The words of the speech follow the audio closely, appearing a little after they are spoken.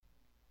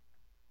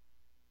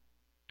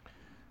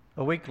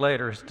A week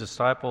later, his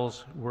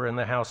disciples were in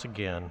the house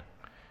again,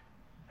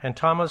 and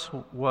Thomas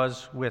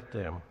was with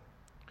them.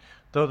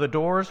 Though the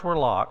doors were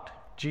locked,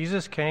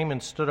 Jesus came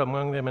and stood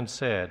among them and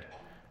said,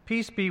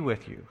 "Peace be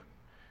with you."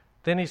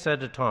 Then he said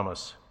to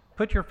Thomas,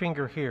 "Put your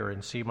finger here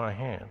and see my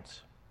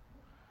hands.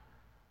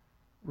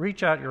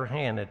 Reach out your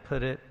hand and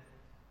put it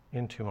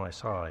into my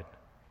side.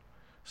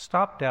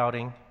 Stop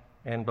doubting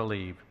and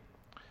believe."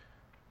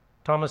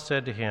 Thomas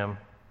said to him,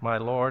 "My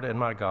Lord and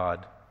my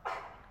God."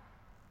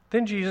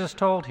 Then Jesus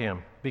told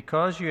him,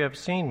 "Because you have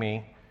seen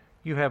me,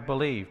 you have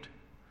believed.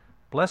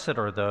 Blessed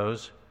are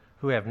those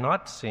who have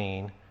not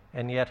seen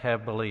and yet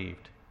have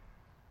believed."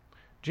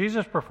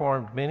 Jesus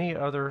performed many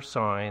other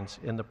signs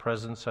in the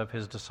presence of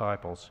his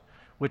disciples,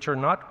 which are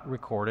not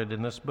recorded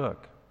in this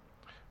book.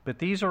 But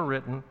these are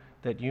written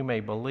that you may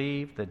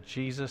believe that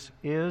Jesus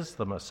is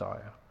the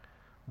Messiah,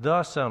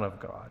 the Son of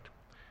God,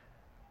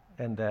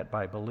 and that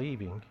by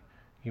believing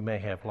you may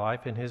have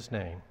life in his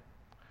name.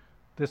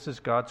 This is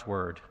God's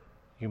word.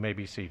 You may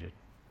be seated.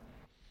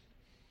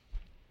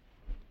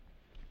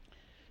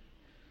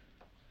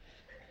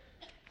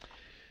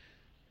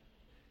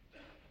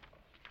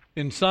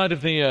 Inside of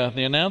the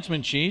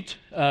announcement sheet,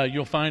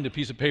 you'll find a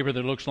piece of paper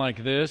that looks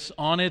like this.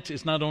 On it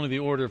is not only the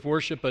order of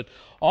worship, but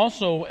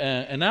also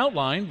an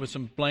outline with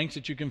some blanks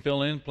that you can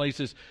fill in,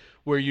 places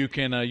where you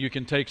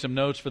can take some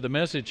notes for the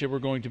message that we're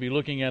going to be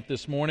looking at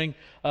this morning.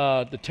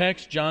 The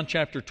text, John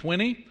chapter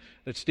 20,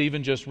 that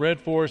Stephen just read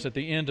for us at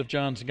the end of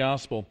John's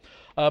Gospel.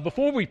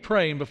 Before we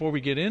pray and before we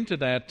get into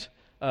that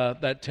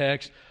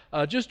text,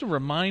 just a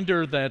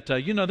reminder that,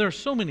 there are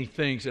so many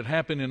things that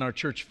happen in our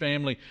church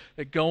family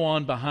that go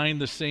on behind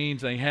the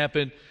scenes. They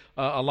happen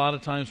a lot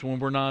of times when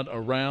we're not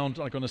around,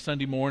 like on a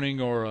Sunday morning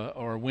or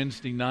a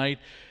Wednesday night.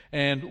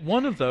 And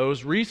one of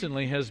those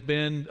recently has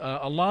been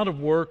a lot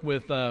of work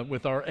with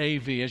our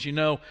AV. As you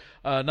know,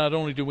 not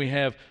only do we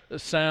have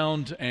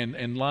sound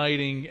and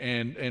lighting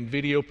and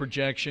video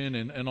projection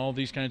and all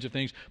these kinds of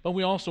things, but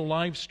we also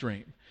live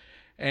stream.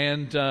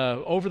 And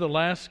over the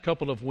last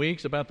couple of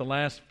weeks, about the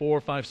last 4,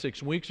 5,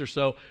 6 weeks or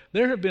so,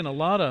 there have been a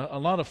lot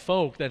of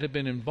folk that have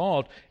been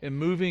involved in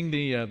moving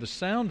the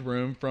sound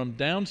room from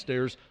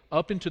downstairs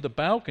up into the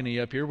balcony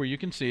up here where you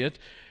can see it.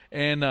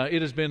 And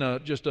it has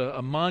been just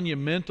a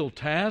monumental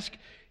task.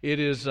 It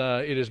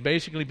is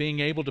basically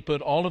being able to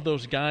put all of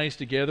those guys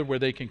together where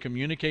they can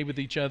communicate with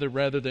each other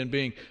rather than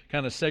being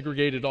kind of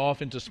segregated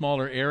off into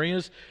smaller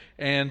areas.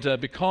 And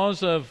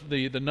because of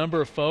the number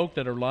of folk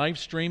that are live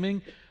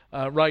streaming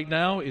right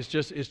now, it's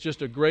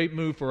just a great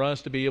move for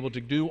us to be able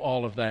to do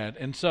all of that.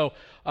 And so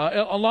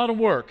a lot of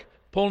work,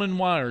 pulling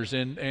wires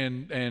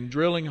and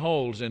drilling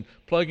holes and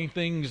plugging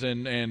things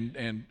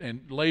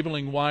and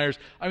labeling wires.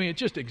 I mean, it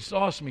just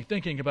exhausts me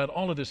thinking about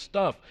all of this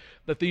stuff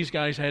that these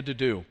guys had to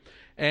do.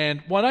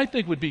 And what I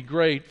think would be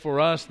great for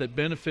us that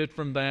benefit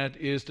from that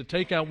is to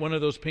take out one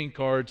of those pink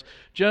cards,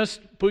 just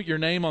put your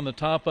name on the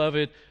top of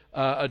it,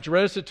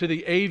 address it to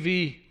the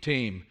AV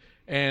team,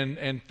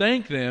 and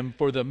thank them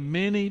for the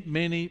many,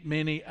 many,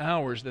 many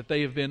hours that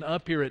they have been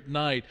up here at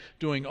night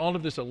doing all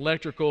of this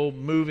electrical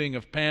moving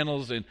of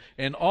panels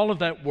and all of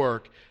that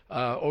work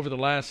over the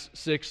last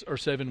 6 or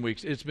 7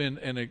 weeks. It's been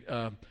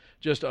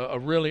just a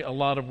really a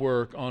lot of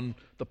work on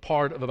the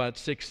part of about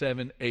 6,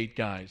 7, 8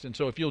 guys. And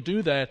so if you'll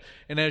do that,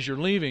 and as you're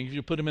leaving, if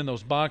you put them in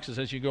those boxes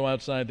as you go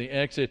outside the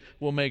exit,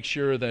 we'll make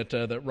sure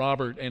that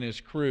Robert and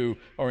his crew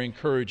are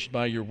encouraged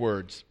by your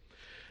words.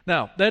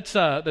 Now, let's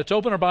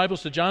open our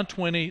Bibles to John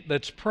 20.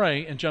 Let's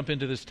pray and jump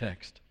into this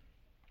text.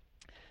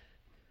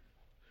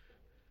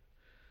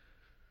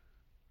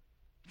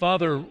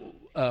 Father,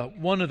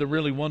 one of the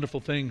really wonderful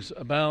things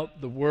about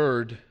the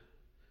Word,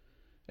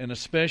 and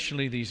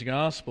especially these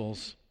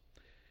Gospels,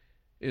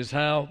 is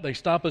how they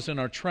stop us in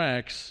our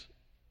tracks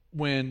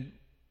when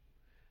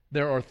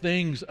there are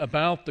things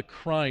about the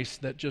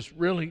Christ that just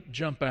really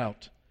jump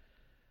out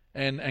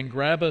and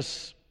grab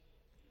us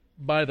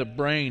by the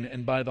brain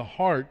and by the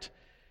heart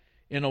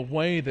in a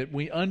way that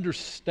we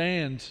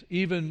understand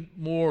even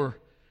more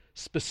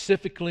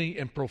specifically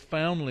and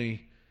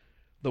profoundly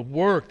the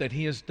work that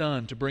He has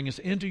done to bring us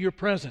into your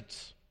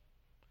presence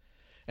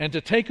and to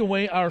take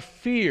away our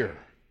fear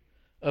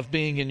of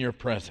being in your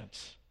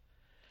presence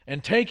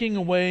and taking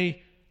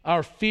away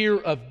our fear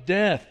of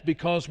death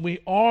because we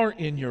are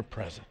in your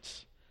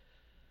presence.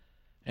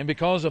 And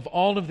because of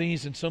all of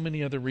these and so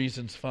many other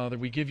reasons, Father,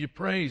 we give you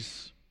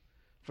praise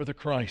for the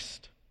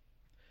Christ.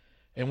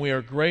 And we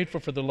are grateful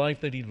for the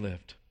life that He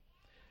lived.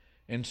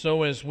 And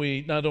so as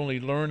we not only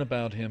learn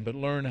about Him, but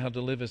learn how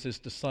to live as His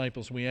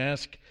disciples, we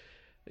ask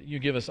that you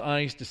give us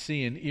eyes to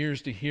see and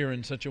ears to hear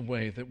in such a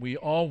way that we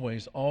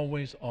always,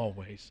 always,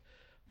 always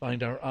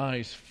find our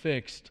eyes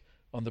fixed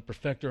on the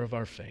perfecter of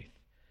our faith.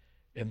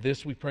 And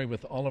this we pray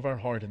with all of our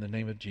heart in the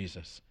name of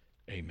Jesus.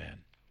 Amen.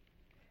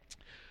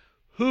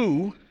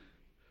 Who,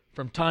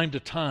 from time to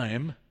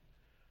time,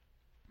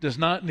 does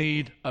not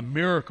need a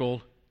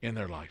miracle in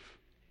their life?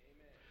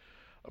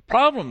 The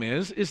problem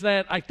is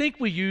that I think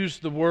we use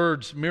the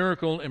words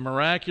miracle and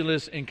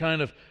miraculous in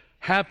kind of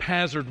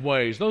haphazard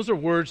ways. Those are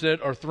words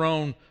that are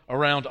thrown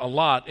around a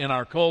lot in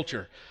our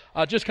culture.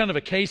 Just kind of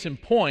a case in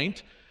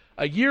point,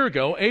 a year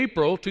ago,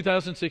 April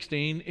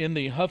 2016, in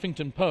the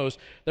Huffington Post,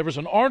 there was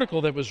an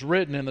article that was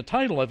written, and the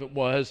title of it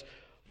was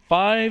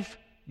 5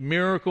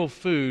 Miracle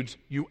Foods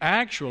You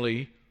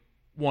Actually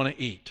Want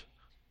to Eat.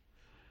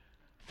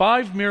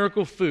 5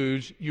 miracle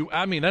foods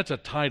that's a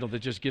title that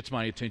just gets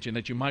my attention,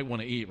 that you might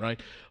want to eat,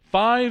 right?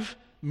 5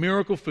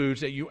 miracle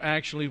foods that you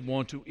actually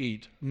want to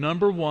eat.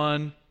 Number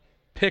 1,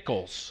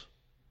 pickles.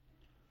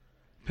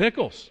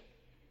 Pickles.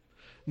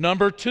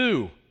 Number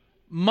 2,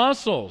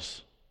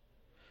 mussels.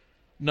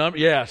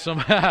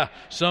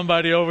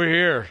 Somebody over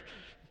here.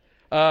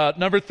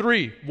 Number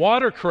 3,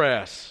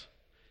 watercress.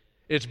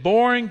 It's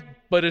boring,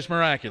 but it's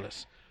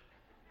miraculous.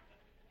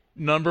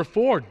 Number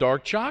 4,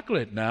 dark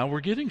chocolate. Now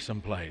we're getting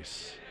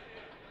someplace.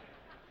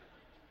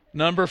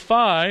 Number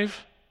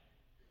 5,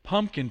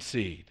 pumpkin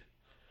seed.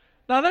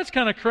 Now that's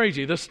kind of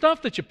crazy. The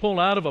stuff that you pull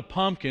out of a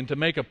pumpkin to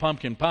make a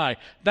pumpkin pie,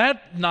 that's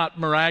not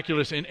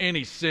miraculous in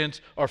any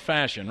sense or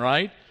fashion,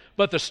 right?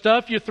 But the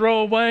stuff you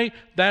throw away,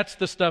 that's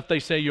the stuff they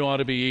say you ought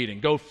to be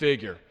eating. Go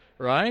figure,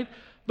 right?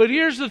 But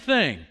here's the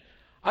thing.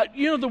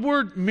 The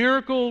word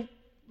miracle,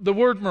 the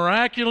word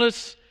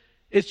miraculous,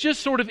 it's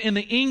just sort of in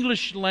the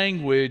English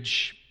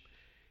language,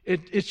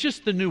 it's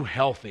just the new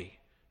healthy.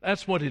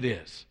 That's what it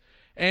is.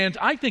 And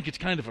I think it's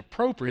kind of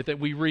appropriate that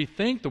we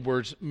rethink the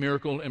words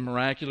miracle and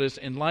miraculous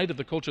in light of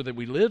the culture that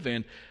we live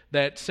in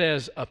that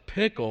says a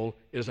pickle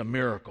is a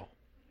miracle.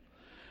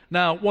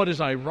 Now, what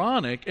is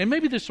ironic, and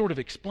maybe this sort of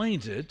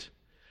explains it,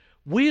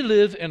 we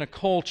live in a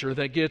culture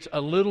that gets a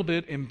little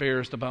bit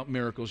embarrassed about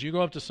miracles. You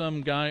go up to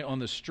some guy on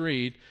the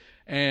street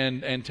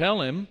and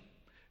tell him,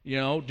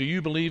 do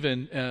you believe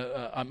in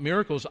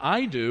miracles?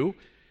 I do.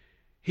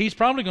 He's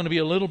probably going to be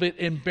a little bit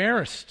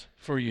embarrassed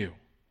for you.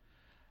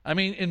 I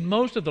mean, in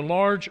most of the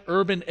large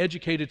urban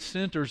educated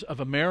centers of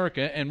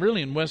America and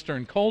really in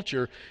Western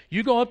culture,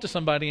 you go up to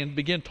somebody and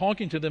begin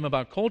talking to them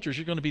about cultures,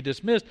 you're going to be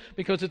dismissed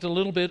because it's a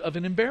little bit of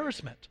an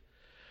embarrassment.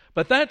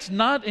 But that's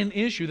not an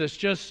issue that's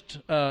just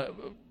a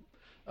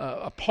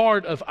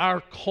part of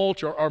our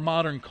culture, our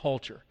modern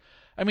culture.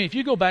 I mean, if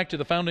you go back to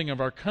the founding of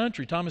our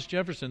country, Thomas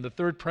Jefferson, the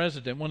 3rd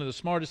president, one of the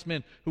smartest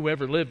men who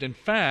ever lived. In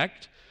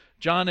fact,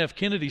 John F.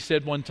 Kennedy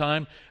said one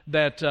time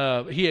that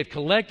he had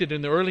collected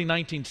in the early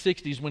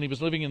 1960s when he was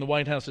living in the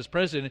White House as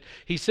president,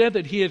 he said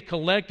that he had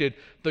collected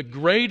the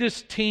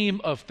greatest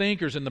team of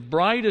thinkers and the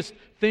brightest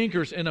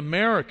thinkers in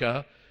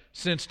America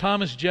since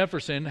Thomas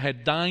Jefferson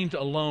had dined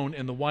alone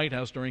in the White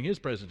House during his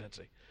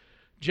presidency.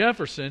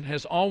 Jefferson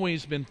has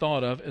always been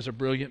thought of as a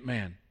brilliant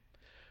man,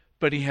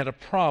 but he had a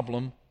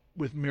problem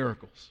with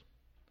miracles.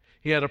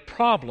 He had a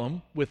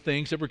problem with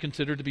things that were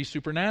considered to be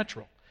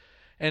supernatural.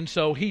 And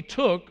so he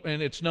took,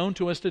 and it's known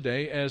to us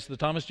today as the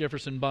Thomas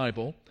Jefferson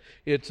Bible.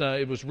 It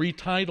was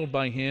retitled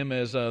by him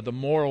as The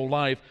Moral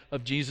Life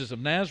of Jesus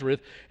of Nazareth.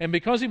 And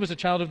because he was a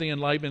child of the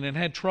Enlightenment and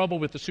had trouble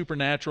with the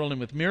supernatural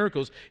and with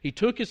miracles, he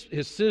took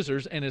his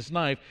scissors and his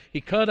knife. He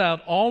cut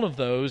out all of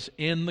those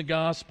in the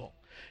gospel.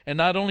 And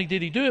not only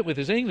did he do it with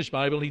his English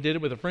Bible, he did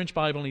it with a French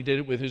Bible, and he did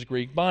it with his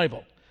Greek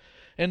Bible.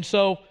 And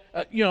so,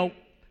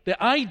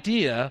 the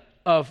idea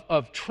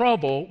of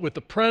trouble with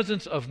the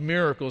presence of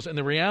miracles and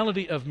the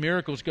reality of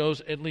miracles goes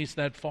at least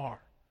that far.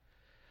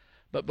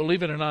 But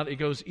believe it or not, it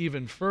goes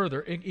even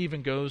further. It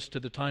even goes to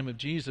the time of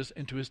Jesus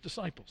and to his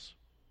disciples.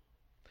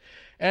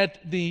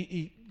 At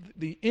the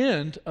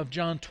end of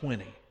John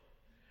 20,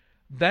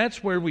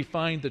 that's where we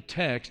find the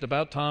text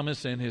about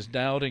Thomas and his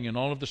doubting and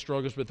all of the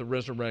struggles with the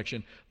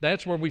resurrection.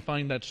 That's where we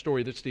find that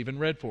story that Stephen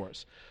read for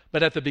us.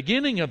 But at the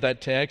beginning of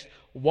that text,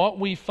 what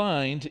we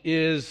find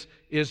is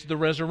the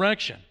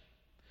resurrection.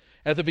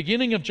 At the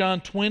beginning of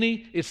John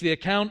 20, it's the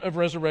account of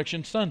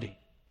Resurrection Sunday.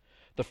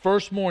 The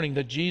first morning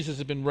that Jesus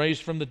has been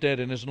raised from the dead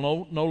and is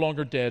no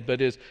longer dead, but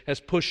has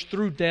pushed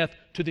through death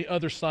to the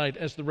other side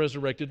as the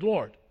resurrected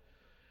Lord.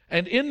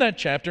 And in that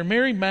chapter,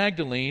 Mary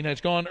Magdalene has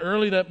gone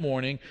early that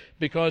morning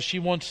because she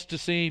wants to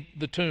see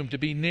the tomb, to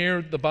be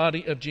near the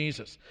body of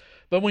Jesus.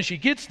 But when she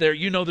gets there,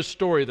 you know the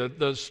story.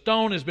 The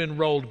stone has been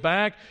rolled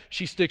back.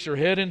 She sticks her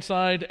head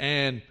inside,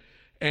 and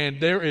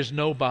there is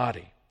no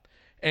body.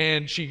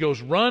 And she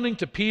goes running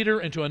to Peter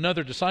and to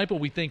another disciple,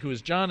 we think, who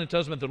is John, and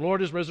tells them the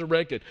Lord is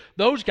resurrected.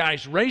 Those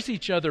guys race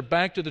each other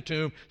back to the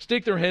tomb,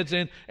 stick their heads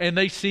in, and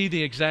they see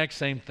the exact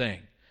same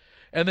thing.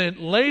 And then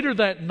later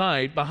that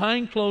night,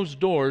 behind closed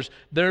doors,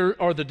 there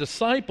are the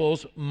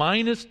disciples,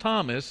 minus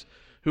Thomas,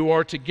 who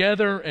are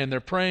together, and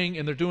they're praying,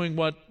 and they're doing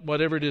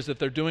whatever it is that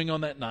they're doing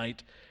on that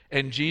night,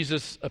 and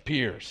Jesus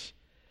appears.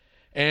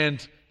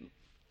 And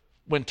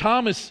when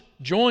Thomas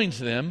joins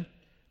them,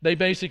 they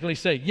basically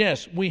say,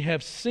 yes, we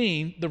have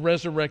seen the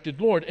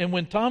resurrected Lord. And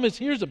when Thomas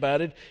hears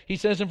about it, he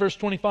says in verse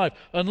 25,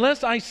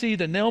 unless I see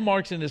the nail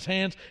marks in his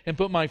hands and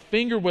put my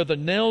finger where the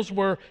nails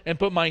were and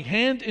put my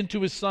hand into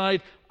his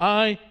side,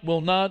 I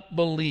will not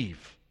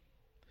believe.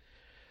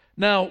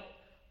 Now,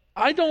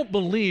 I don't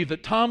believe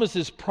that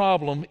Thomas's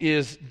problem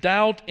is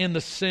doubt in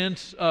the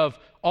sense of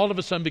all of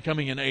a sudden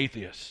becoming an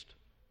atheist.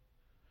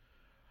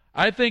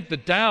 I think the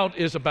doubt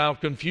is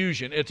about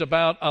confusion. It's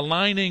about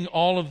aligning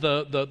all of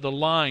the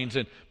lines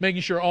and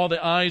making sure all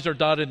the I's are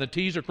dotted and the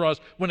T's are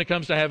crossed when it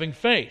comes to having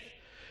faith.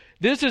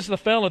 This is the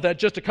fellow that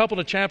just a couple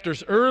of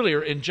chapters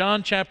earlier in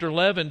John chapter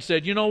 11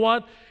 said, you know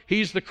what?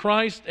 He's the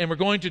Christ, and we're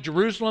going to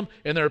Jerusalem,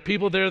 and there are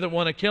people there that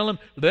want to kill him.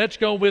 Let's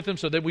go with him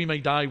so that we may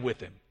die with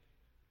him.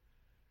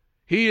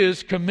 He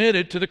is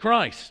committed to the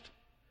Christ.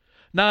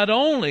 Not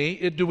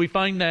only do we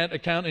find that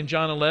account in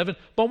John 11,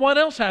 but what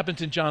else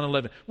happens in John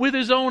 11? With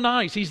his own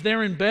eyes, he's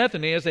there in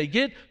Bethany as they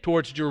get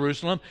towards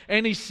Jerusalem,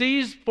 and he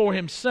sees for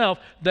himself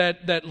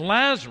that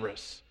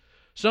Lazarus,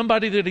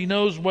 somebody that he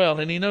knows well,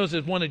 and he knows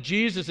is one of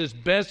Jesus'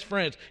 best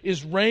friends,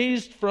 is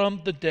raised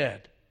from the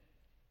dead.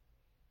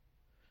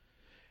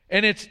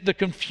 And it's the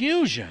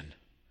confusion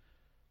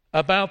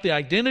about the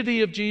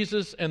identity of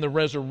Jesus and the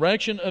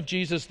resurrection of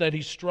Jesus that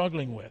he's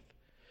struggling with.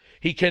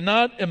 He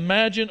cannot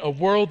imagine a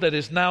world that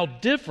is now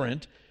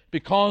different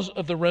because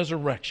of the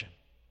resurrection.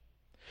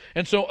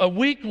 And so a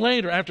week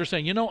later, after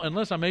saying,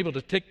 unless I'm able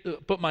to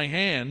put my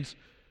hands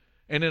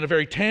and in a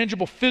very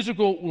tangible,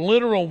 physical,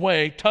 literal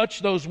way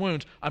touch those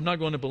wounds, I'm not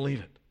going to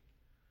believe it.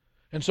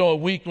 And so a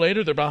week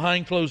later, they're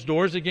behind closed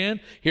doors again.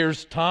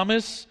 Here's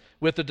Thomas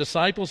with the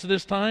disciples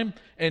this time,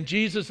 and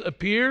Jesus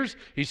appears.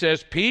 He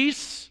says,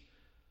 "Peace."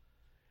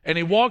 And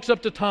he walks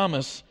up to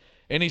Thomas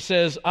and he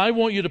says, "I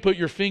want you to put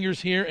your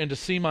fingers here and to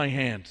see my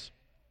hands.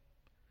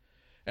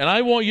 And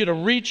I want you to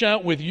reach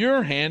out with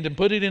your hand and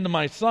put it into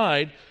my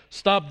side.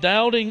 Stop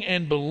doubting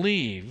and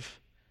believe."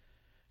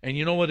 And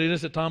you know what it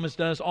is that Thomas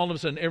does? All of a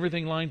sudden,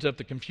 everything lines up.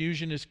 The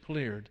confusion is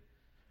cleared.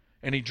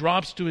 And he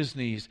drops to his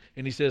knees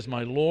and he says,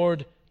 "My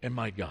Lord and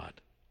my God."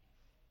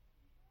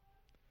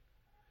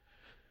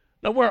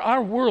 Now, where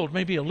our world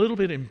may be a little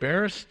bit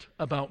embarrassed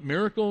about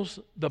miracles,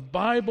 the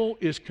Bible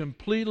is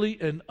completely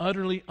and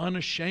utterly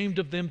unashamed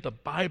of them. The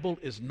Bible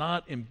is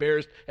not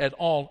embarrassed at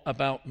all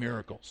about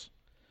miracles.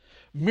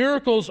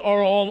 Miracles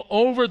are all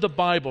over the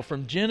Bible,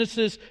 from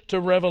Genesis to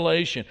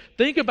Revelation.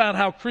 Think about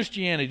how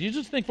Christianity, you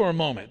just think for a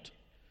moment,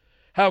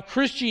 how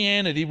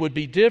Christianity would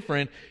be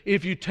different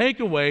if you take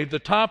away the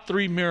top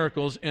 3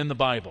 miracles in the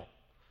Bible.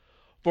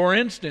 For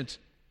instance,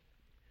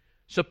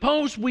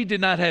 suppose we did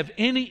not have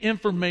any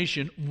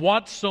information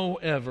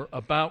whatsoever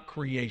about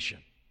creation.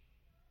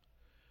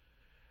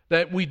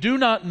 That we do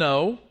not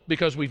know,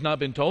 because we've not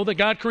been told, that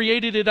God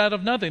created it out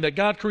of nothing, that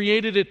God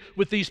created it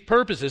with these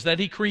purposes, that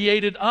He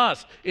created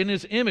us in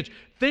His image.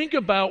 Think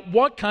about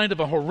what kind of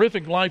a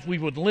horrific life we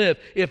would live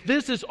if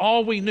this is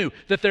all we knew,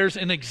 that there's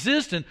an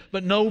existence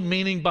but no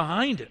meaning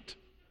behind it.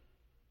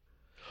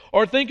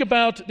 Or think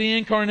about the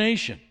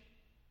incarnation.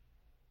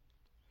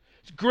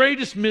 It's the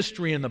greatest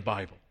mystery in the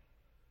Bible.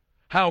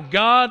 How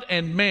God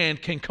and man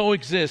can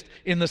coexist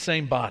in the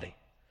same body.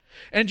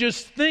 And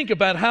just think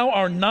about how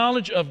our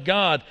knowledge of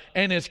God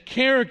and His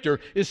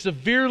character is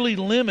severely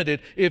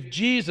limited if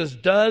Jesus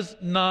does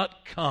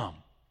not come.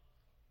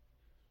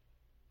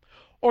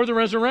 Or the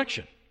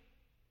resurrection.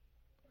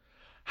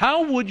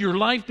 How would your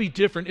life be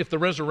different if the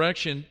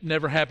resurrection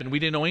never happened? We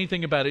didn't know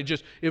anything about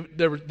it.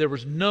 There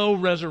was no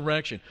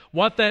resurrection.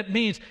 What that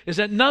means is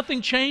that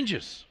nothing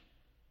changes.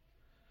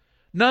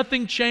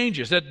 Nothing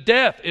changes. That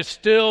death is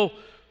still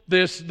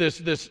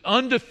this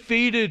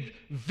undefeated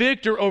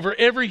victor over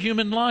every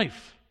human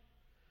life.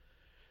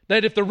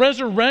 That if the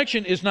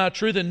resurrection is not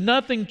true, then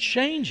nothing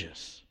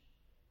changes.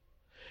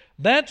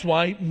 That's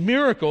why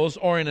miracles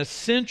are an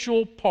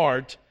essential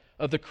part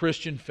of the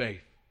Christian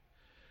faith.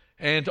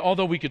 And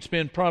although we could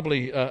spend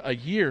probably a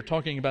year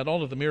talking about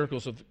all of the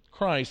miracles of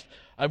Christ,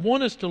 I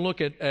want us to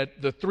look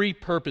at the 3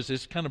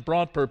 purposes, kind of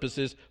broad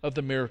purposes of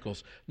the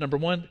miracles. Number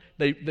 1,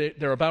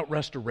 they're about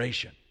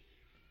restoration.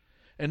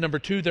 And number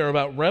 2, they're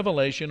about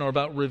revelation or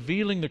about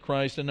revealing the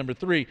Christ. And number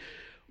 3,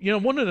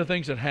 one of the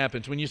things that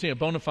happens when you see a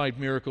bona fide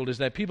miracle is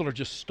that people are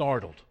just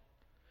startled.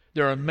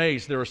 They're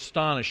amazed. They're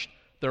astonished.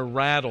 They're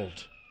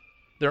rattled.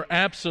 They're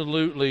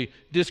absolutely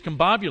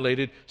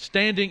discombobulated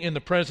standing in the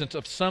presence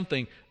of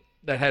something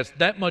that has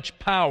that much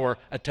power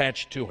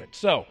attached to it.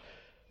 So,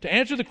 to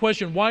answer the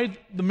question, why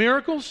the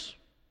miracles?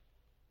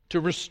 To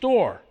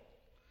restore.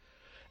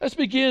 Let's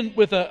begin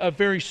with a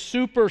very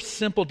super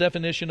simple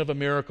definition of a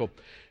miracle.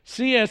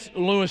 C.S.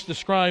 Lewis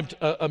described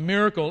a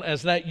miracle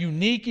as that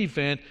unique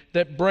event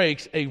that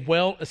breaks a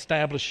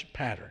well-established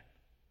pattern.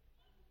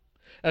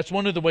 That's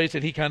one of the ways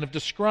that he kind of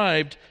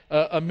described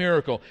a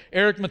miracle.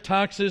 Eric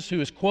Metaxas, who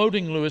is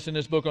quoting Lewis in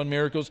his book on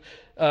miracles,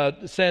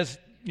 says,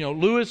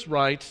 Lewis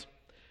writes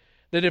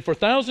that if for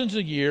thousands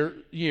of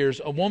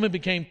years a woman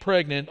became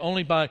pregnant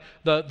only by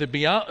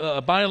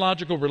the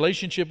biological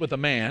relationship with a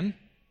man,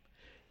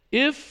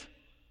 if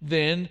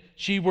then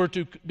she were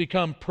to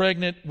become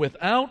pregnant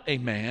without a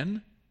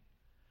man,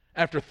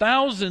 after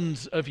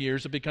thousands of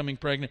years of becoming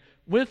pregnant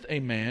with a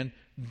man,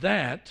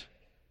 that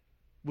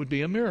would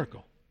be a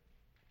miracle.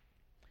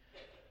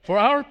 For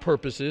our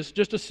purposes,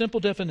 just a simple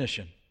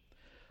definition.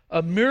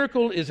 A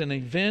miracle is an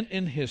event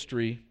in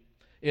history,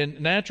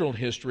 in natural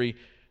history,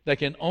 that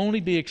can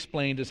only be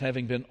explained as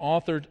having been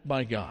authored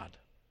by God.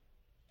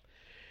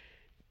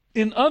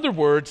 In other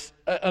words,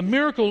 a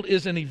miracle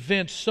is an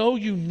event so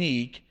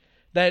unique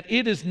that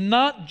it is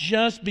not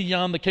just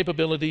beyond the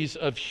capabilities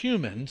of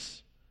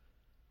humans,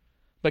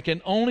 but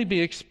can only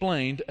be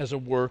explained as a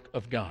work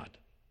of God.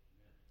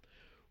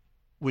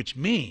 Which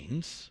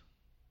means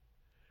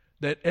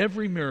that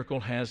every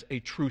miracle has a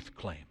truth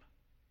claim.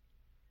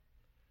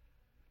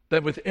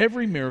 That with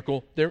every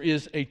miracle, there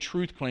is a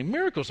truth claim.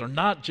 Miracles are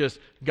not just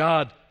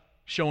God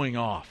showing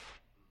off.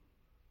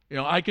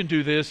 I can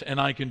do this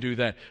and I can do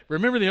that.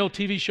 Remember the old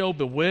TV show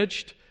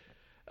Bewitched?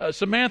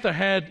 Samantha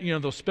had,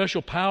 those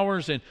special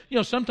powers, and,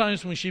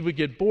 sometimes when she would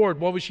get bored,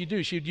 what would she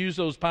do? She'd use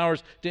those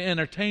powers to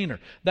entertain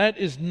her. That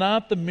is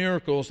not the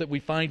miracles that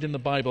we find in the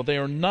Bible. They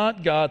are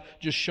not God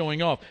just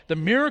showing off. The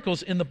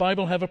miracles in the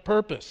Bible have a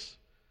purpose.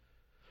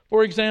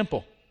 For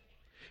example,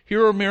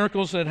 here are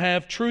miracles that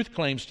have truth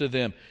claims to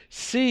them.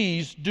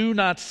 Seas do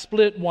not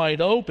split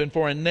wide open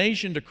for a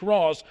nation to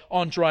cross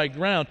on dry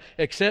ground,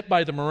 except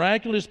by the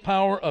miraculous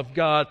power of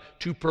God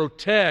to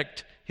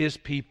protect His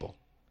people.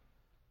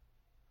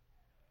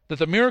 That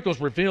the miracles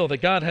reveal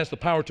that God has the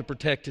power to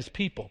protect His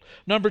people.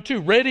 Number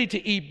 2,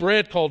 ready-to-eat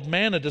bread called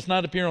manna does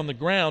not appear on the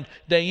ground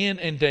day in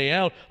and day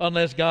out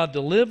unless God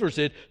delivers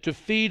it to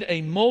feed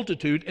a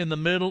multitude in the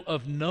middle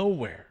of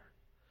nowhere.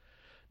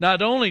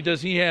 Not only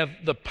does He have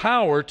the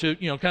power to,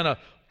 kind of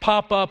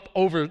pop up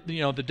over,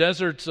 the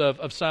deserts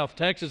of South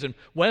Texas and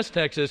West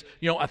Texas,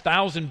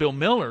 1,000 Bill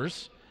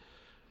Millers,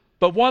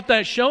 but what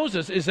that shows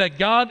us is that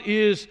God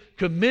is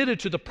committed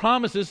to the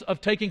promises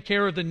of taking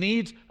care of the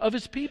needs of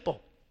His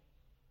people.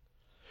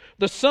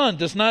 The sun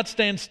does not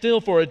stand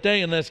still for a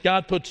day unless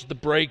God puts the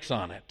brakes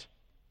on it.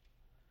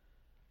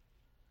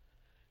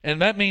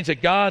 And that means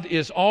that God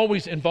is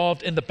always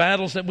involved in the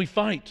battles that we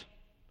fight.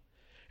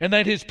 And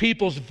that His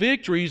people's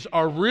victories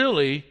are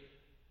really,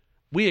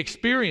 we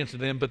experience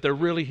them, but they're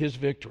really His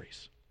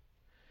victories.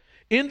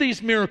 In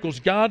these miracles,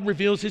 God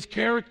reveals His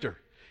character,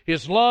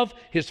 His love,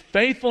 His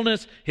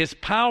faithfulness, His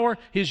power,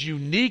 His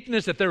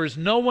uniqueness, that there is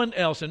no one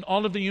else in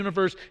all of the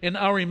universe in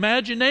our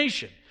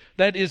imagination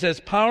that is as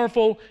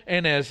powerful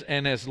and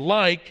as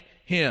like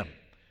Him.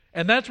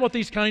 And that's what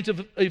these kinds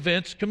of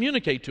events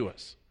communicate to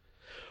us.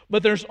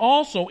 But there's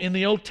also in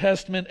the Old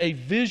Testament a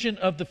vision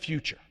of the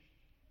future.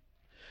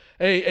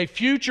 A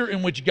future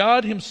in which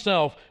God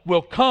Himself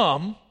will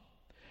come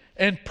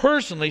and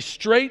personally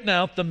straighten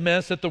out the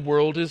mess that the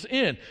world is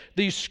in.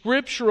 These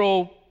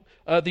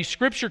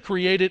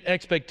Scripture-created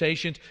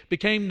expectations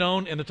became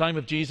known in the time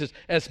of Jesus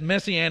as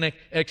messianic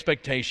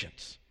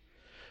expectations.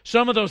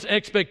 Some of those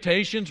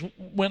expectations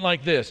went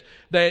like this: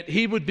 that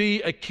He would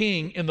be a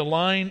king in the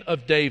line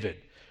of David,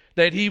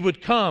 that He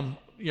would come,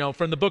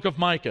 from the book of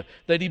Micah,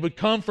 that He would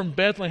come from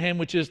Bethlehem,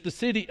 which is the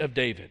city of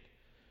David,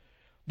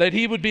 that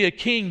He would be a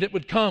king that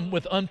would come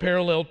with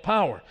unparalleled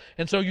power.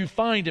 And so you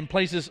find in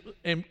places,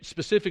 and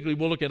specifically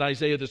we'll look at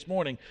Isaiah this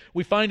morning,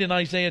 we find in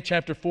Isaiah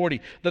chapter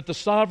 40 that the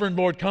sovereign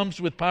Lord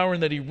comes with power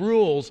and that He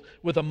rules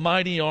with a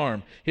mighty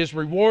arm. His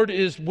reward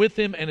is with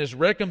Him and His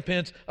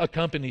recompense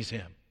accompanies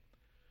Him.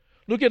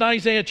 Look at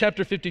Isaiah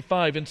chapter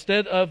 55.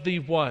 Instead of the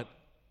what?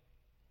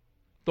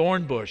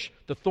 Thorn bush,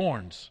 the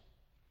thorns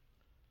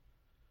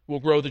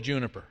will grow the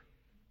juniper.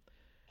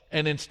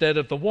 And instead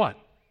of the what?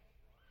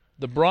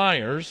 The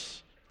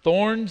briars,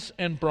 thorns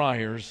and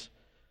briars,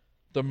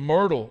 the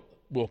myrtle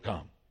will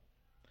come.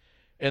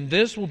 And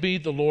this will be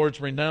the Lord's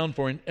renown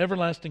for an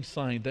everlasting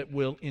sign that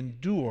will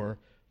endure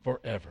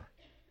forever.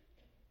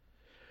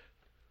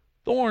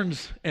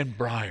 Thorns and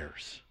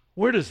briars.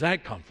 Where does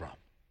that come from?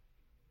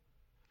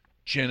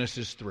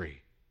 Genesis 3.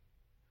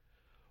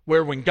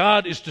 Where when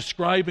God is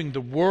describing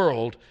the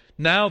world,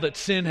 now that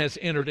sin has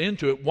entered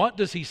into it, what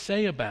does He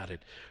say about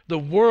it? The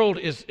world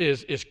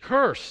is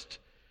cursed.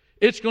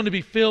 It's going to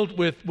be filled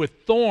with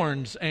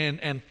thorns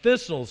and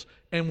thistles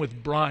and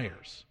with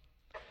briars.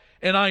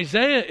 And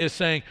Isaiah is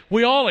saying,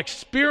 we all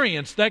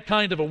experience that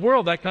kind of a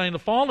world, that kind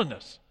of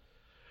fallenness.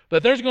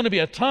 But there's going to be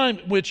a time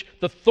in which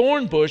the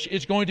thorn bush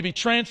is going to be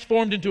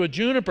transformed into a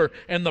juniper,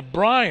 and the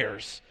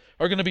briars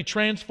are going to be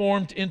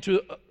transformed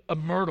into a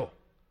myrtle.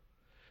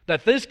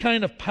 That this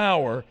kind of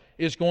power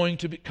is going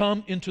to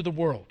come into the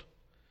world.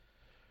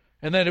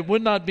 And that it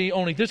would not be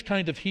only this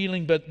kind of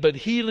healing, but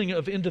healing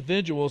of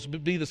individuals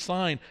would be the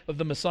sign of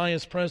the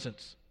Messiah's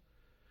presence.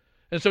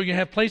 And so you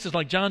have places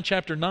like John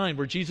chapter 9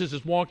 where Jesus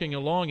is walking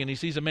along and He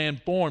sees a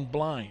man born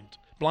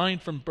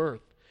blind from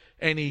birth,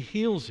 and He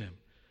heals him.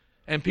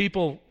 And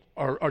people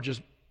are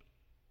just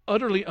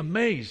utterly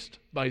amazed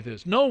by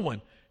this. No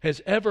one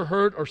has ever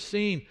heard or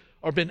seen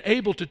or been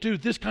able to do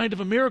this kind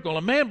of a miracle.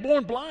 A man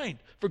born blind,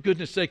 for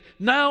goodness sake,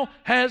 now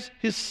has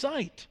his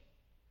sight.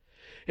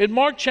 In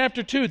Mark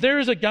chapter 2, there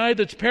is a guy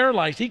that's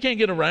paralyzed. He can't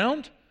get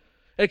around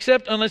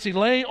except unless he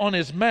lay on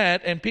his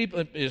mat, and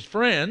people, his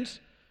friends,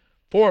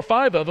 4 or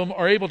 5 of them,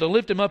 are able to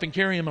lift him up and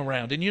carry him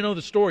around. And you know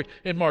the story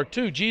in Mark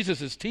 2.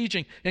 Jesus is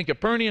teaching in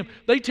Capernaum.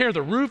 They tear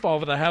the roof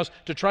off of the house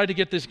to try to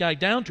get this guy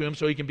down to him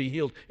so he can be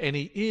healed. And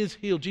he is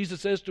healed.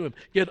 Jesus says to him,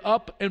 "Get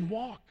up and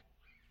walk."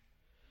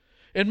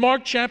 In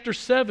Mark chapter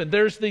 7,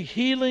 there's the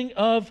healing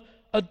of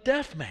a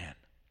deaf man.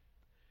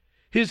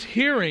 His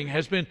hearing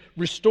has been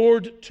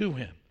restored to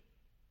him.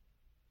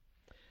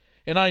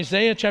 In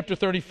Isaiah chapter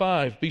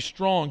 35, be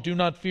strong, do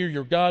not fear,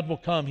 your God will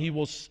come. He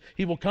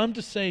will come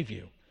to save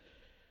you.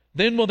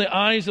 Then will the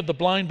eyes of the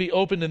blind be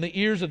opened and the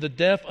ears of the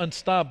deaf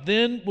unstopped.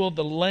 Then will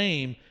the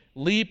lame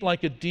leap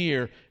like a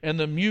deer and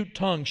the mute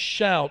tongue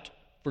shout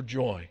for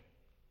joy.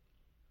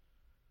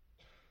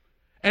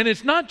 And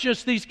it's not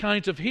just these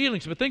kinds of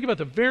healings, but think about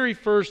the very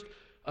first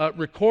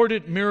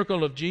recorded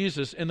miracle of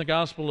Jesus in the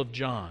Gospel of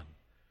John.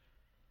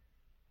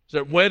 It's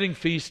that wedding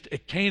feast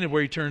at Cana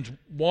where he turns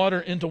water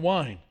into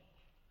wine.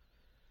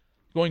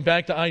 Going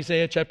back to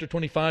Isaiah chapter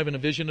 25 and a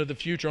vision of the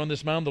future, on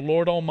this mountain the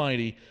Lord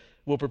Almighty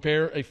will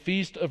prepare a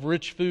feast of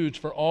rich foods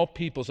for all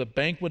peoples, a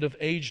banquet of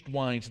aged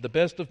wines, the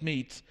best of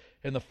meats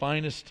and the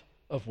finest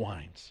of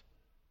wines.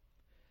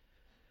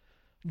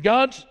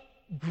 God's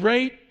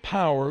great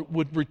power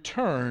would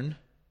return,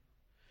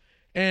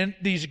 and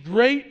these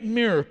great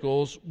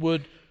miracles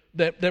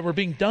that were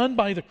being done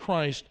by the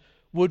Christ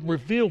would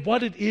reveal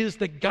what it is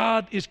that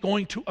God is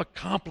going to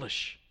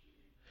accomplish.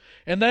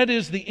 And that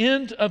is the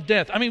end of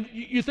death. I mean,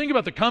 you think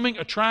about the coming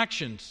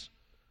attractions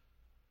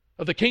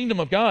of the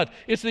kingdom of God.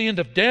 It's the end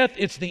of death.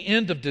 It's the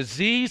end of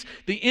disease,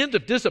 the end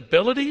of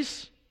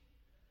disabilities.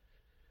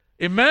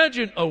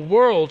 Imagine a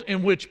world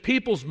in which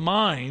people's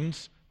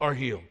minds are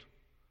healed,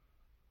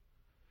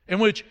 in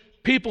which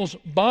people's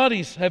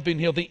bodies have been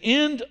healed. The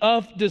end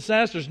of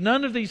disasters.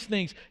 None of these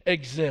things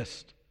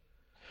exist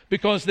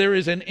because there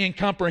is an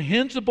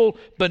incomprehensible,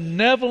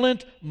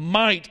 benevolent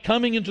might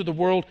coming into the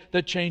world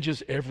that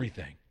changes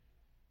everything.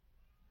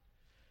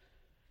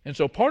 And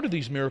so part of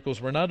these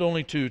miracles were not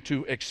only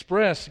to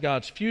express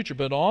God's future,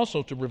 but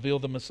also to reveal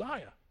the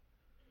Messiah.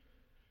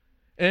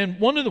 And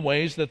one of the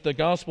ways that the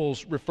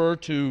Gospels refer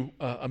to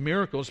a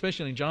miracle,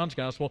 especially in John's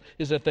Gospel,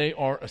 is that they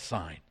are a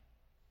sign.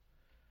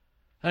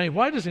 I mean,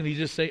 why doesn't he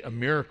just say a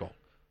miracle?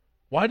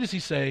 Why does he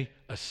say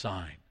a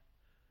sign?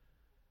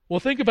 Well,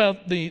 think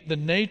about the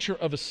nature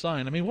of a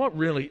sign. I mean, what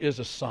really is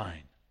a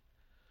sign?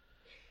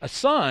 A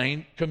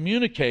sign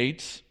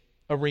communicates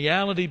a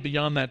reality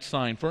beyond that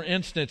sign. For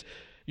instance,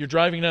 you're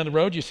driving down the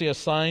road, you see a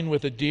sign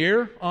with a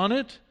deer on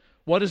it.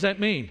 What does that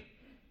mean?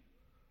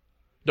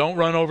 Don't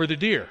run over the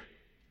deer.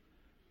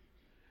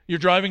 You're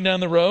driving down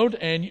the road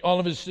and all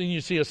of a sudden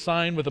you see a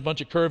sign with a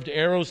bunch of curved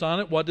arrows on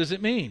it. What does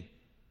it mean?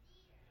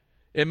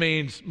 It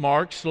means,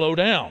 Mark, slow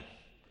down.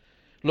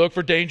 Look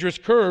for dangerous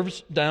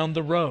curves down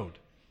the road.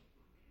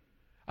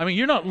 I mean,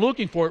 you're not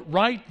looking for it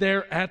right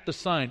there at the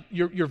sign.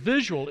 Your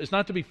visual is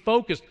not to be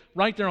focused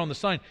right there on the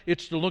sign.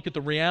 It's to look at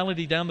the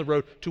reality down the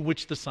road to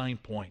which the sign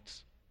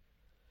points.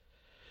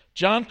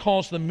 John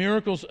calls the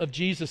miracles of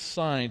Jesus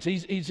signs.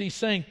 He's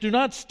saying, do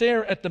not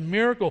stare at the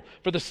miracle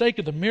for the sake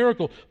of the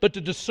miracle, but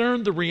to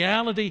discern the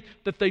reality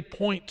that they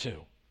point to.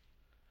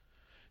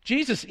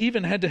 Jesus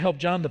even had to help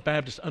John the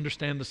Baptist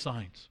understand the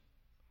signs.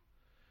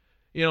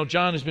 You know,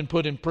 John has been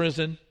put in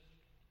prison,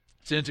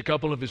 sends a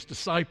couple of his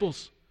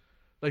disciples.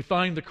 They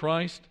find the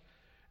Christ,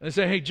 and they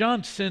say, hey,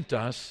 John sent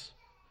us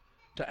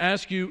to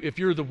ask you if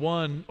you're the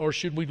one or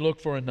should we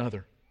look for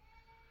another.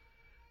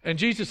 And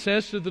Jesus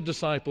says to the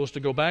disciples to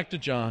go back to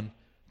John,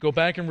 go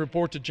back and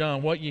report to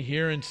John what you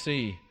hear and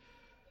see.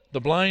 The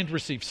blind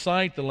receive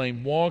sight, the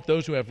lame walk,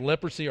 those who have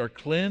leprosy are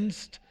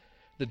cleansed,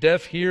 the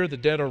deaf hear, the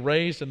dead are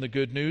raised, and the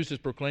good news is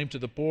proclaimed to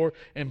the poor,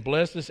 and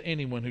blessed is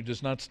anyone who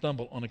does not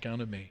stumble on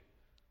account of me.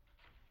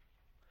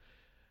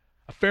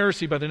 A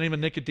Pharisee by the name of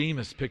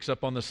Nicodemus picks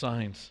up on the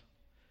signs.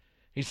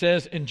 He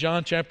says in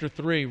John chapter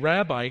 3,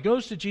 Rabbi, he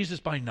goes to Jesus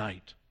by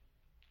night.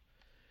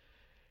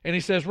 And he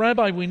says,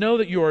 Rabbi, we know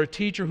that you are a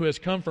teacher who has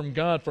come from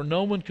God, for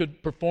no one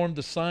could perform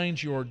the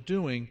signs you are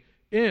doing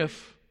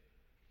if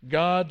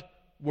God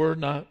were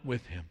not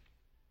with him.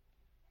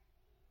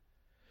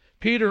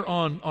 Peter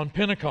on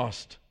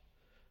Pentecost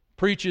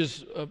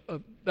preaches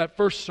that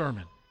first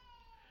sermon.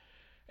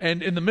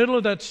 And in the middle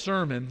of that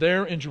sermon,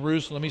 there in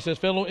Jerusalem, he says,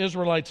 fellow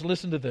Israelites,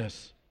 listen to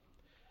this.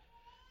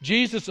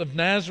 Jesus of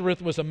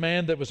Nazareth was a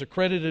man that was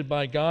accredited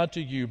by God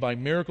to you by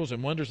miracles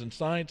and wonders and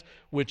signs,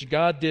 which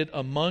God did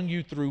among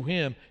you through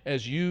him,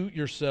 as you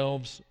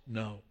yourselves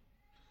know.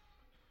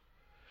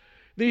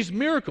 These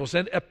miracles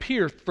that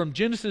appear from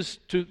Genesis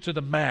to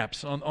the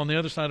maps on the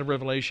other side of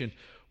Revelation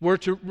were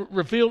to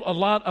reveal a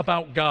lot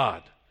about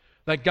God.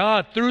 That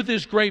God, through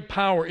this great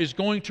power, is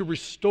going to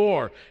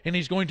restore and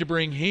he's going to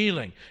bring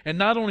healing. And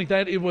not only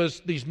that, it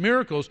was these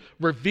miracles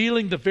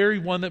revealing the very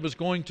one that was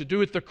going to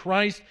do it, the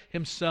Christ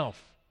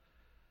himself.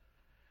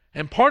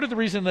 And part of the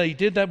reason that he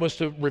did that was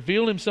to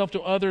reveal himself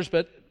to others,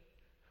 but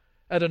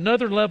at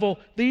another level,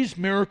 these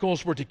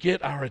miracles were to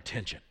get our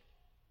attention.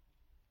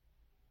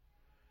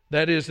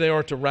 That is, they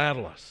are to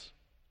rattle us.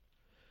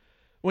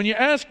 When you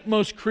ask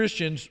most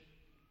Christians,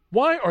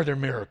 why are there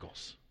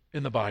miracles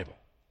in the Bible?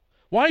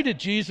 Why did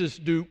Jesus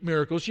do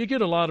miracles? You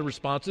get a lot of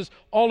responses,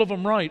 all of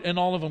them right and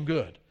all of them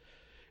good.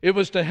 It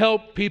was to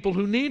help people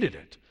who needed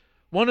it.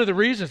 One of the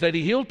reasons that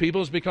he healed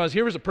people is because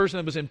here was a person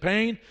that was in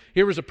pain,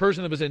 here was a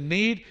person that was in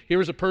need, here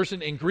was a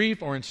person in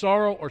grief or in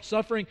sorrow or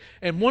suffering.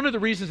 And one of the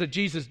reasons that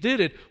Jesus did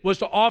it was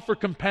to offer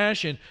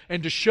compassion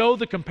and to show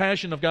the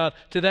compassion of God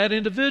to that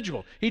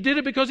individual. He did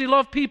it because he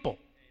loved people.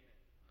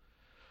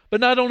 But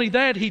not only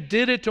that, he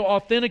did it to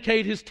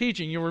authenticate his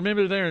teaching. You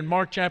remember there in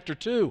Mark chapter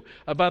 2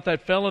 about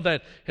that fellow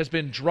that has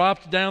been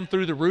dropped down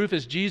through the roof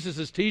as Jesus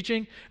is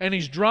teaching. And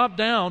he's dropped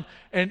down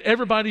and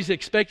everybody's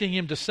expecting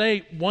him to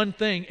say one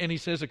thing and he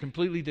says a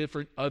completely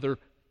different other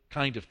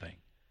kind of thing.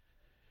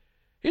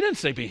 He didn't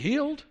say be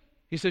healed.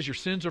 He says your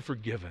sins are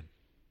forgiven.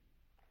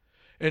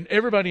 And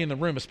everybody in the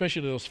room,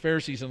 especially those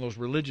Pharisees and those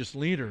religious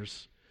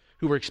leaders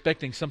who were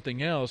expecting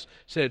something else,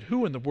 said,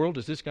 who in the world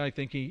does this guy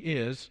think he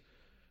is?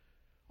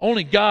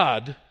 Only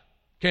God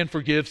can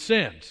forgive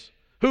sins.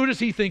 Who does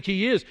he think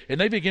he is? And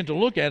they begin to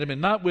look at him,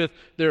 and not with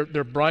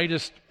their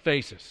brightest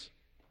faces.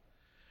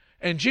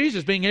 And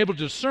Jesus, being able to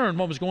discern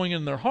what was going on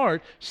in their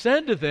heart,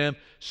 said to them,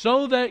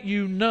 so that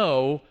you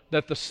know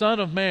that the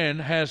Son of Man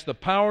has the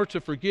power to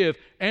forgive,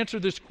 answer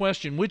this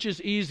question, which is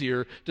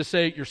easier, to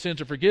say your sins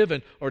are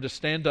forgiven, or to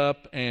stand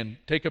up and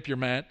take up your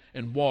mat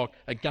and walk,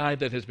 a guy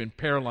that has been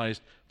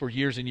paralyzed for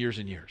years and years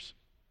and years?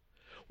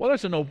 Well,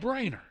 that's a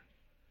no-brainer.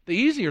 The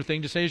easier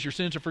thing to say is your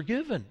sins are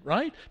forgiven,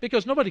 right?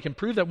 Because nobody can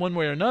prove that one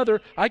way or another.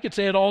 I could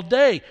say it all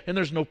day, and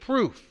there's no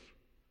proof.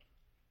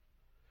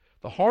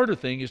 The harder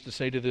thing is to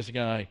say to this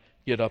guy,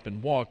 get up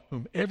and walk,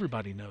 whom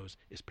everybody knows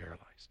is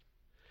paralyzed.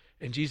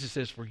 And Jesus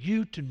says, for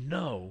you to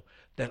know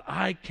that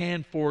I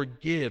can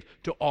forgive,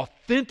 to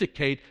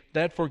authenticate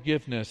that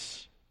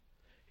forgiveness,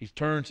 he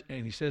turns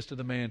and he says to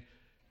the man,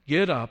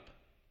 get up,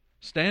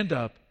 stand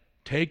up,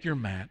 take your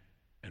mat,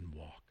 and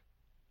walk.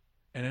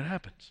 And it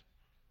happens.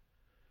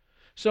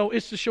 So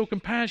it's to show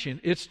compassion.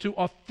 It's to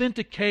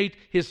authenticate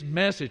his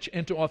message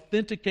and to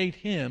authenticate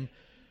him.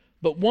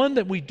 But one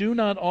that we do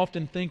not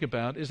often think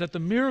about is that the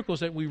miracles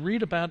that we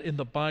read about in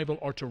the Bible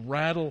are to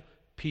rattle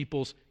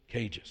people's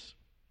cages.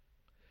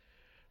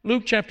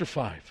 Luke chapter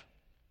 5.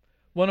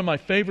 One of my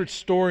favorite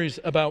stories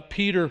about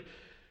Peter.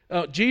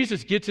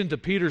 Jesus gets into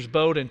Peter's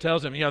boat and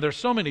tells him, there's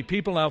so many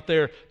people out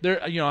there.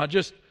 I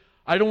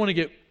don't want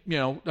to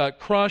get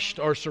crushed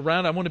or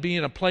surrounded. I want to be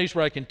in a place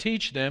where I can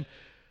teach them.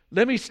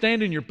 Let me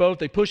stand in your boat.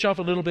 They push off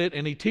a little bit,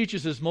 and he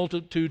teaches his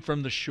multitude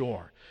from the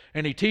shore.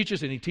 And he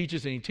teaches, and he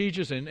teaches, and he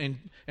teaches,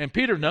 and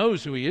Peter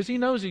knows who he is. He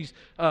knows he's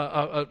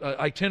an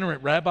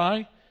itinerant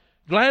rabbi.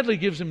 Gladly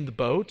gives him the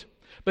boat.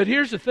 But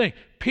here's the thing.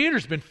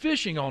 Peter's been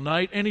fishing all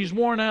night, and he's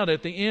worn out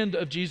at the end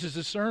of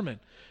Jesus' sermon.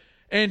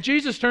 And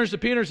Jesus turns to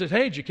Peter and says,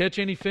 hey, did you catch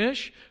any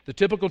fish? The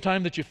typical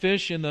time that you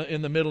fish in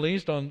the Middle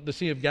East on the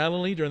Sea of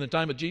Galilee during the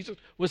time of Jesus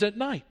was at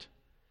night.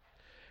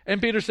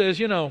 And Peter says,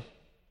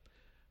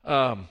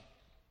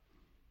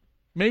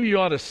 maybe you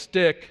ought to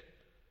stick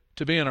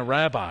to being a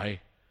rabbi.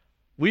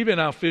 We've been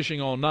out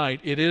fishing all night.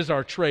 It is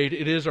our trade.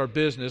 It is our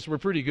business. We're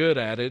pretty good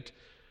at it.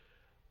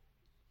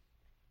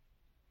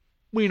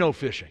 We know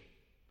fishing.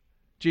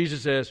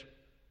 Jesus says,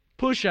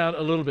 push out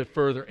a little bit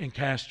further and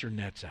cast your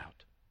nets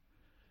out.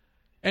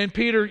 And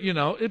Peter,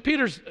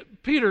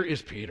 Peter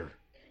is Peter.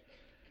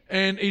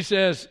 And he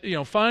says,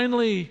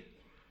 finally,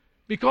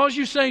 because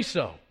you say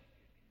so,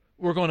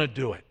 we're going to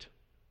do it.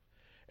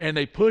 And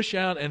they push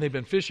out, and they've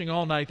been fishing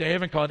all night. They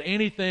haven't caught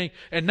anything.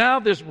 And now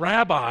this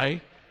rabbi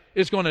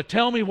is going to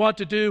tell me what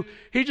to do.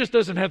 He just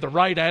doesn't have the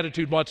right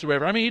attitude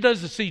whatsoever. I mean, he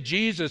doesn't see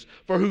Jesus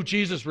for who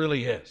Jesus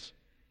really is.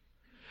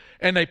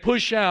 And they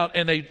push out,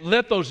 and they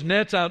let those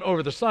nets out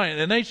over the side,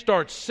 and they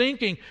start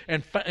sinking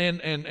and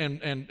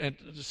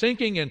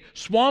sinking and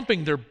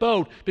swamping their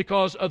boat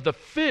because of the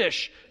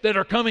fish that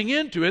are coming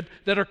into it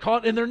that are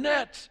caught in their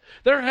nets.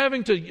 They're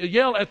having to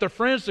yell at their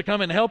friends to come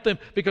and help them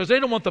because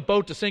they don't want the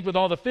boat to sink with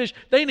all the fish.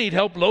 They need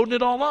help loading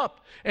it all up.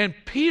 And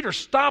Peter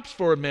stops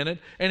for a minute,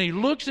 and he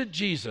looks at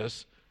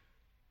Jesus,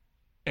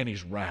 and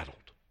he's rattled.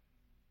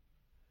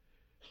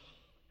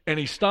 And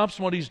he stops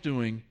what he's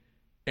doing,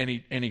 and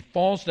he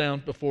falls down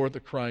before the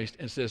Christ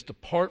and says,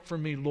 depart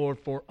from me, Lord,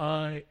 for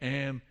I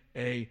am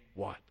a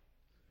what?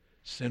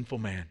 Sinful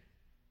man.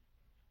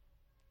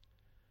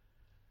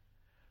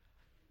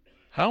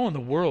 How in the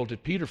world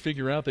did Peter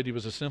figure out that he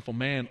was a sinful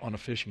man on a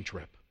fishing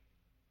trip?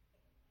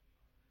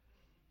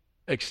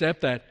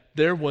 Except that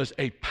there was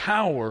a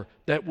power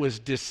that was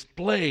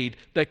displayed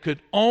that could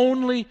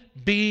only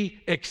be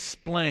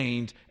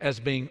explained as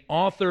being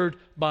authored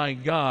by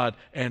God,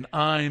 and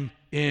I'm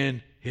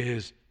in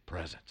his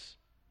presence.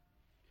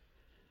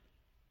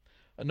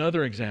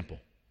 Another example,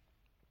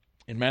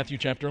 in Matthew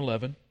chapter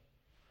 11,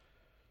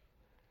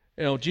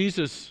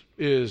 Jesus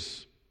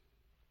is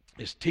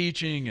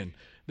teaching, and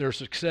their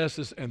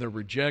successes and their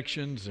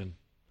rejections, and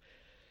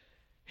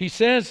he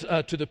says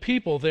to the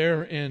people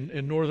there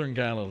in northern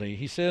Galilee,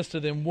 he says to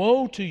them,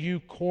 woe to you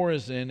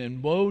Chorazin,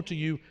 and woe to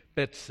you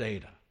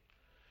Bethsaida.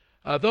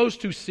 Those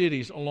two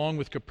cities, along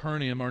with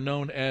Capernaum, are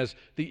known as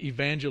the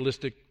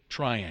evangelistic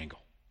triangle.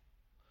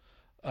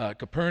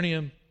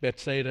 Capernaum,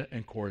 Bethsaida,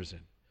 and Chorazin.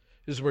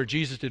 This is where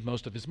Jesus did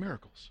most of his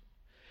miracles.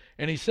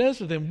 And he says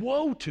to them,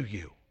 woe to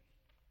you.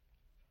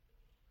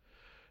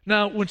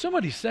 Now, when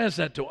somebody says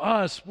that to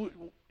us,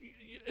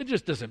 it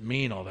just doesn't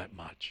mean all that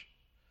much.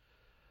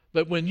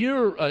 But when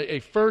you're a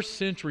first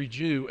century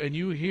Jew and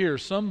you hear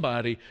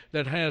somebody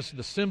that has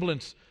the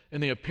semblance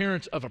and the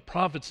appearance of a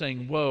prophet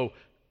saying, "Whoa,"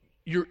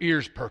 your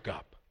ears perk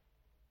up.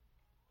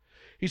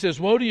 He says,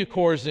 "Woe to you,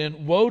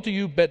 Chorazin! Woe to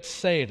you,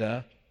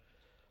 Bethsaida!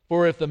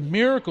 For if the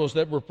miracles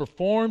that were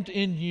performed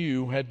in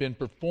you had been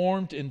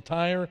performed in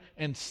Tyre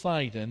and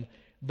Sidon,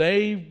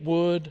 they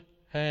would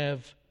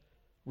have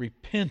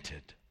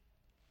repented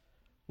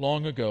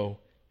long ago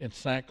in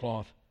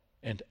sackcloth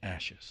and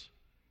ashes."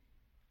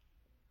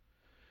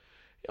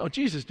 You know,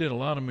 Jesus did a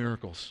lot of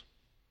miracles.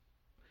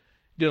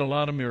 Did a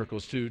lot of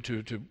miracles to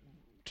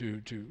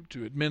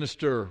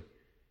administer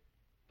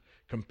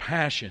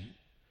compassion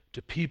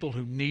to people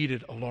who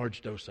needed a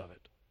large dose of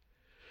it,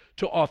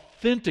 to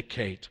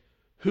authenticate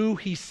who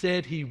he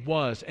said he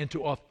was, and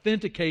to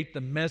authenticate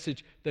the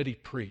message that he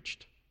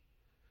preached.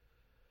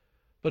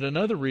 But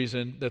another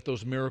reason that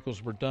those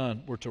miracles were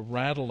done were to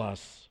rattle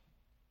us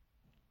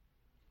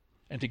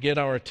and to get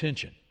our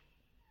attention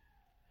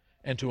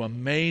and to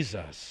amaze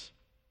us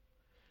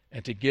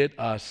and to get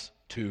us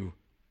to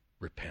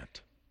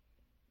repent.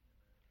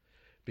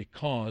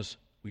 Because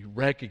we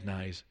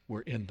recognize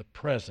we're in the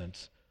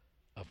presence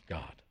of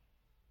God.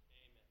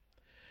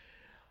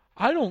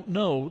 I don't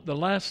know the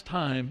last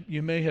time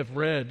you may have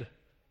read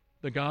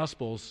the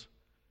Gospels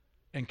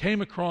and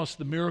came across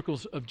the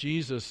miracles of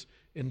Jesus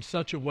in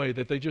such a way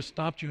that they just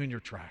stopped you in your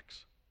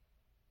tracks.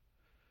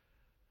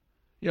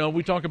 You know,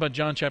 we talk about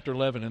John chapter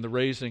 11 and the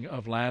raising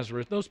of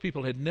Lazarus. Those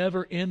people had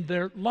never in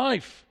their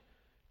life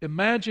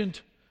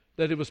imagined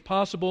that it was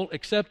possible,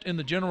 except in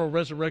the general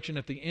resurrection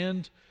at the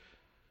end,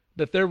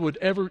 that there would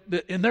ever,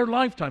 in their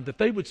lifetime, that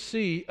they would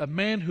see a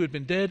man who had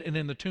been dead and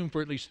in the tomb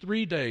for at least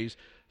 3 days,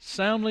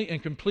 soundly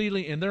and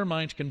completely in their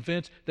minds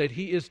convinced that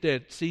he is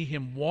dead, see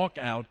him walk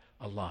out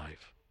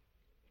alive.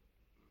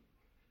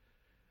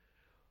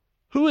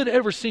 Who had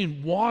ever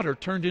seen water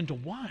turned into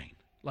wine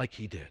like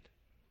he did?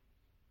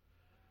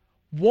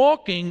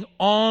 Walking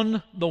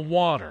on the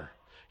water.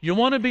 You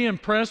want to be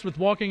impressed with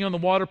walking on the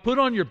water? Put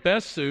on your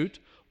best suit,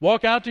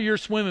 walk out to your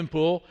swimming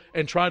pool,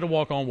 and try to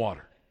walk on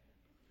water.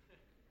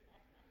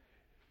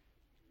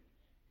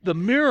 The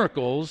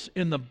miracles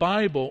in the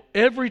Bible,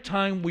 every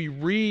time we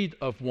read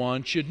of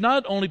one, should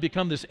not only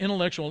become this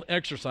intellectual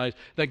exercise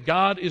that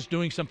God is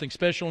doing something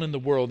special in the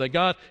world, that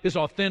God is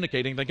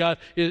authenticating, that God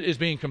is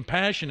being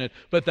compassionate,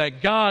 but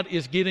that God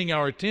is getting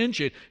our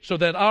attention so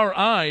that our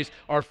eyes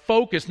are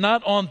focused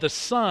not on the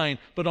sign,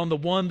 but on the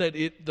one that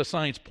the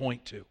signs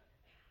point to.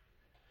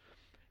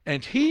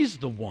 And He's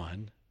the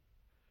one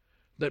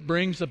that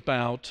brings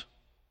about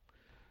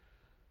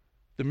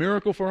the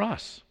miracle for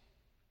us.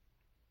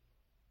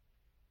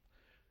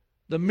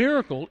 The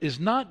miracle is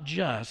not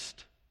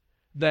just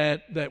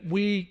that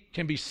we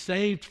can be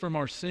saved from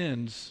our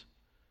sins.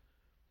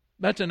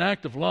 That's an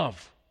act of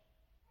love.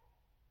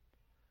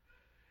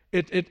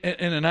 And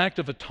an act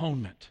of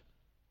atonement.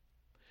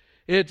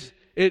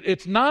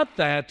 It's not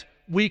that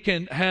we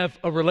can have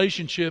a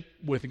relationship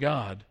with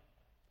God,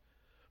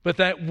 but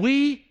that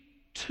we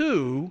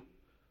too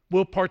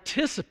will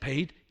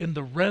participate in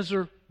the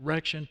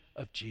resurrection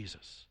of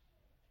Jesus.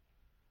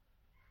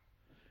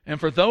 And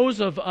for those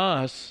of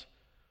us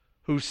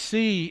who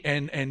see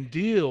and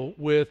deal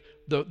with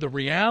the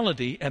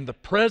reality and the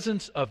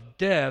presence of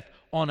death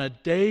on a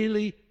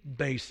daily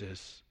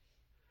basis,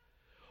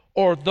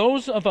 or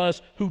those of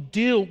us who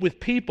deal with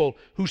people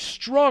who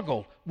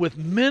struggle with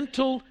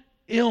mental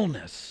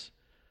illness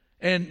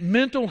and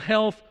mental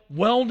health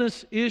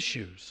wellness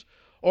issues,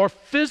 or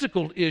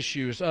physical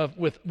issues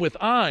with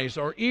eyes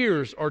or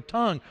ears or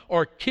tongue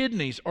or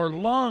kidneys or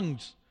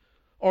lungs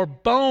or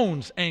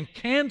bones and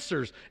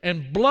cancers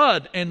and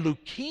blood and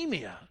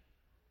leukemia,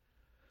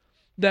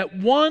 that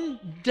one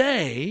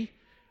day,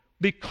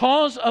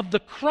 because of the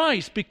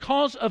Christ,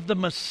 because of the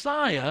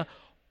Messiah,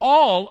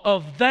 all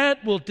of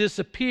that will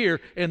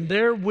disappear and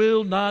there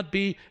will not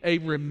be a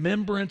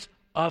remembrance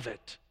of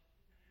it.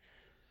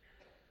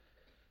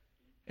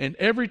 And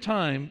every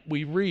time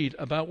we read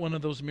about one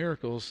of those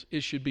miracles,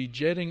 it should be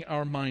jetting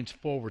our minds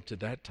forward to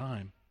that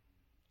time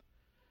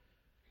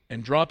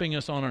and dropping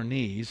us on our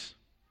knees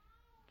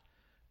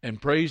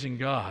and praising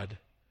God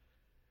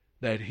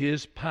that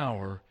His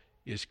power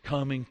is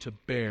coming to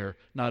bear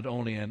not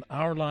only in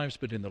our lives,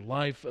 but in the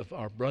life of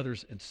our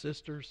brothers and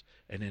sisters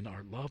and in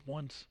our loved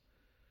ones.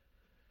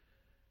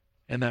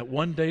 And that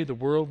one day the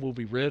world will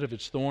be rid of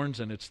its thorns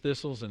and its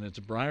thistles and its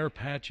briar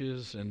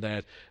patches, and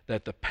that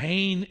the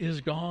pain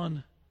is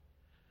gone,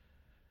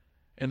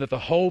 and that the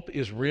hope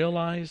is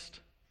realized,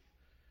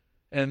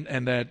 and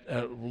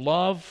that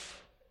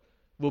love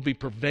will be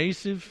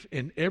pervasive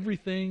in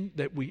everything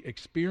that we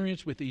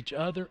experience with each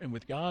other and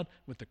with God,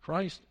 with the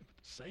Christ, and with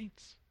the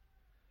saints.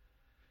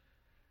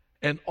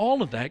 And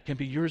all of that can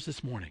be yours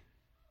this morning.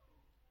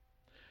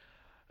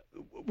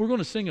 We're going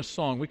to sing a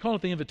song. We call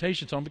it the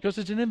invitation song because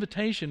it's an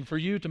invitation for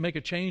you to make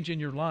a change in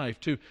your life,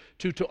 to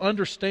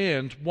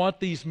understand what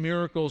these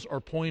miracles are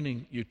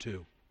pointing you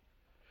to.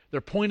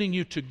 They're pointing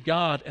you to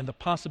God and the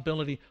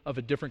possibility of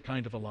a different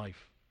kind of a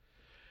life.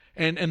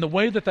 And the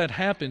way that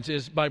happens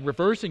is by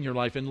reversing your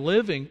life and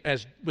living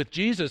with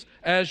Jesus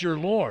as your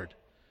Lord.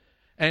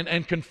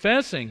 And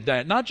confessing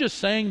that, not just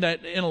saying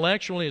that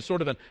intellectually as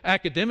sort of an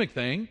academic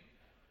thing,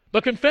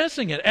 but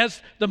confessing it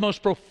as the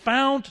most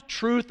profound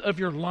truth of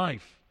your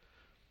life.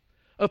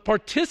 Of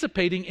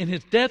participating in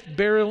his death,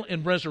 burial,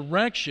 and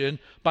resurrection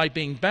by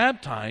being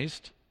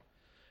baptized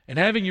and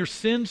having your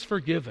sins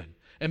forgiven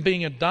and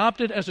being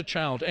adopted as a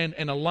child and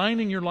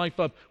aligning your life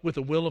up with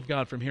the will of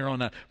God from here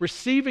on out.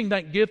 Receiving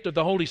that gift of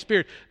the Holy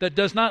Spirit that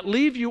does not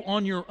leave you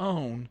on your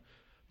own,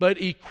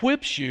 but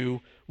equips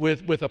you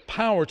with a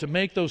power to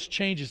make those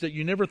changes that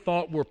you never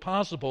thought were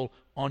possible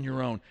on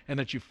your own and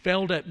that you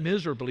failed at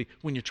miserably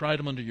when you tried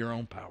them under your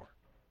own power.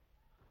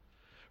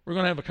 We're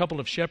going to have a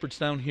couple of shepherds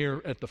down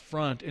here at the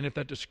front, and if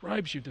that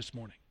describes you this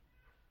morning,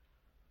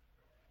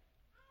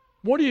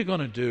 what are you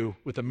going to do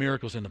with the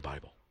miracles in the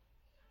Bible?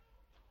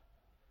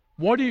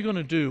 What are you going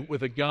to do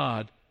with a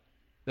God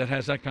that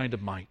has that kind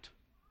of might?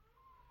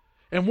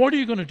 And what are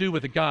you going to do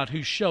with a God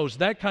who shows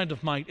that kind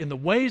of might in the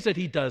ways that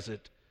he does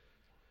it,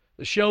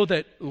 to show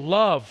that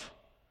love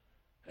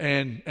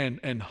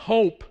and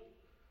hope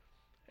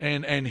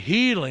and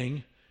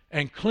healing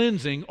and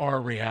cleansing are a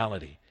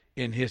reality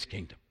in his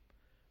kingdom?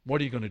 What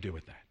are you going to do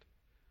with that?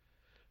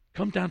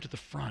 Come down to the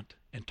front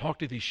and talk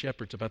to these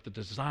shepherds about the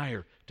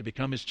desire to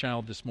become his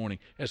child this morning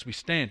as we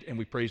stand and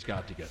we praise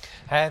God together.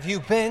 Have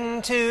you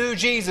been to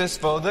Jesus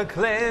for the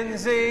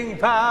cleansing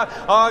power?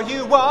 Are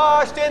you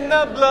washed in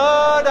the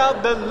blood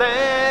of the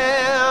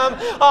Lamb?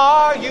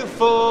 Are you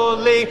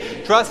fully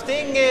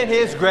trusting in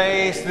his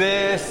grace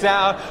this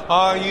hour?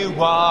 Are you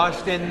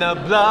washed in the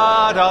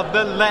blood of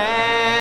the Lamb?